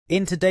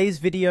In today's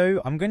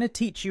video, I'm going to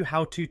teach you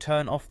how to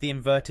turn off the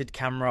inverted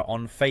camera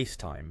on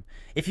FaceTime.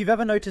 If you've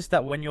ever noticed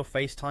that when you're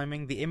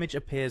FaceTiming, the image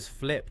appears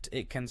flipped,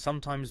 it can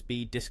sometimes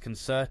be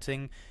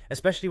disconcerting,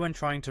 especially when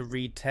trying to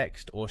read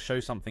text or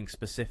show something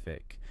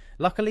specific.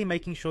 Luckily,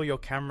 making sure your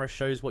camera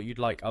shows what you'd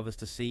like others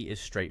to see is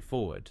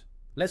straightforward.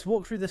 Let's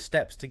walk through the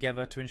steps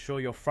together to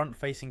ensure your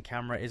front-facing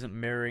camera isn't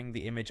mirroring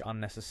the image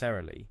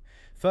unnecessarily.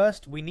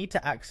 First, we need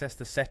to access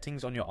the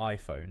settings on your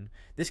iPhone.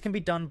 This can be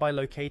done by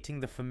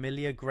locating the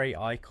familiar grey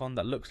icon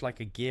that looks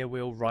like a gear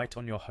wheel right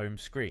on your home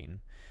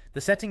screen.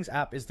 The Settings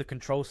app is the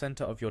control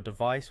center of your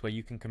device where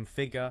you can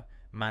configure,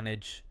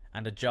 manage,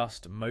 and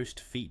adjust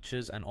most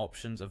features and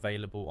options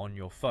available on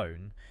your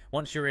phone.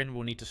 Once you're in,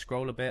 we'll need to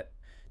scroll a bit.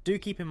 Do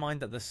keep in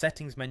mind that the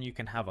settings menu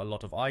can have a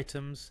lot of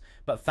items,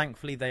 but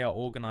thankfully they are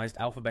organized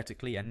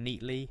alphabetically and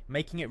neatly,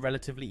 making it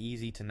relatively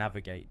easy to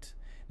navigate.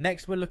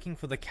 Next, we're looking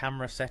for the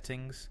camera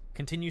settings.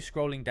 Continue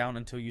scrolling down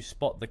until you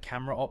spot the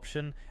camera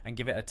option and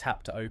give it a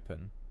tap to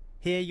open.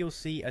 Here you'll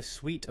see a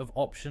suite of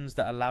options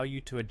that allow you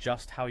to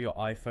adjust how your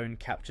iPhone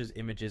captures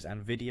images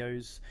and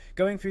videos.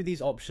 Going through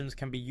these options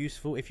can be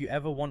useful if you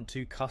ever want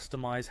to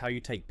customize how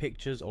you take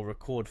pictures or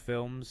record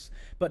films,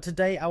 but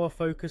today our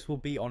focus will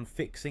be on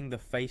fixing the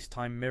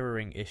FaceTime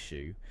mirroring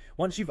issue.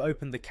 Once you've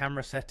opened the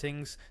camera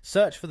settings,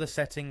 search for the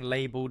setting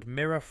labeled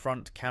Mirror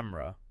Front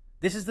Camera.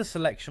 This is the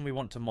selection we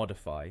want to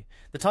modify.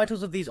 The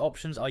titles of these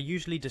options are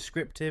usually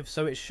descriptive,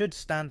 so it should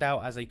stand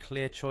out as a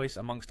clear choice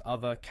amongst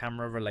other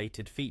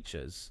camera-related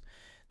features.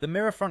 The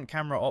mirror front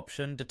camera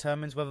option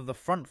determines whether the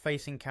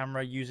front-facing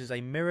camera uses a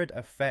mirrored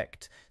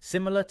effect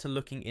similar to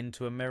looking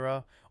into a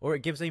mirror, or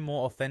it gives a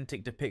more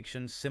authentic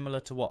depiction similar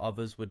to what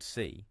others would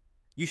see.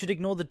 You should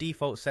ignore the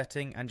default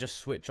setting and just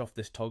switch off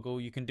this toggle.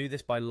 You can do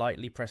this by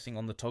lightly pressing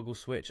on the toggle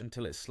switch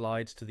until it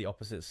slides to the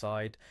opposite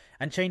side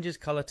and changes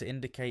color to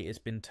indicate it's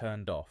been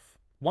turned off.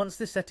 Once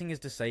this setting is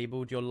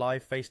disabled, your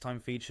live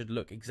FaceTime feed should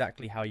look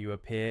exactly how you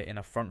appear in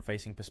a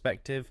front-facing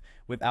perspective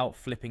without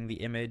flipping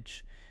the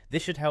image.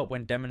 This should help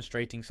when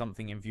demonstrating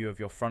something in view of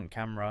your front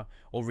camera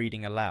or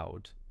reading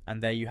aloud.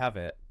 And there you have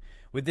it.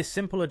 With this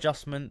simple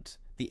adjustment,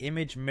 the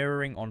image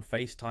mirroring on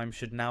FaceTime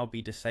should now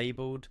be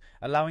disabled,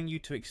 allowing you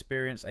to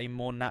experience a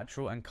more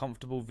natural and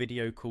comfortable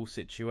video call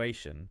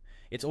situation.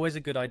 It's always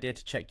a good idea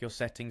to check your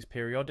settings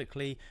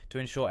periodically to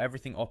ensure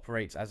everything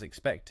operates as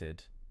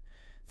expected.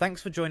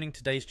 Thanks for joining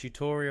today's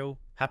tutorial.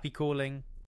 Happy calling.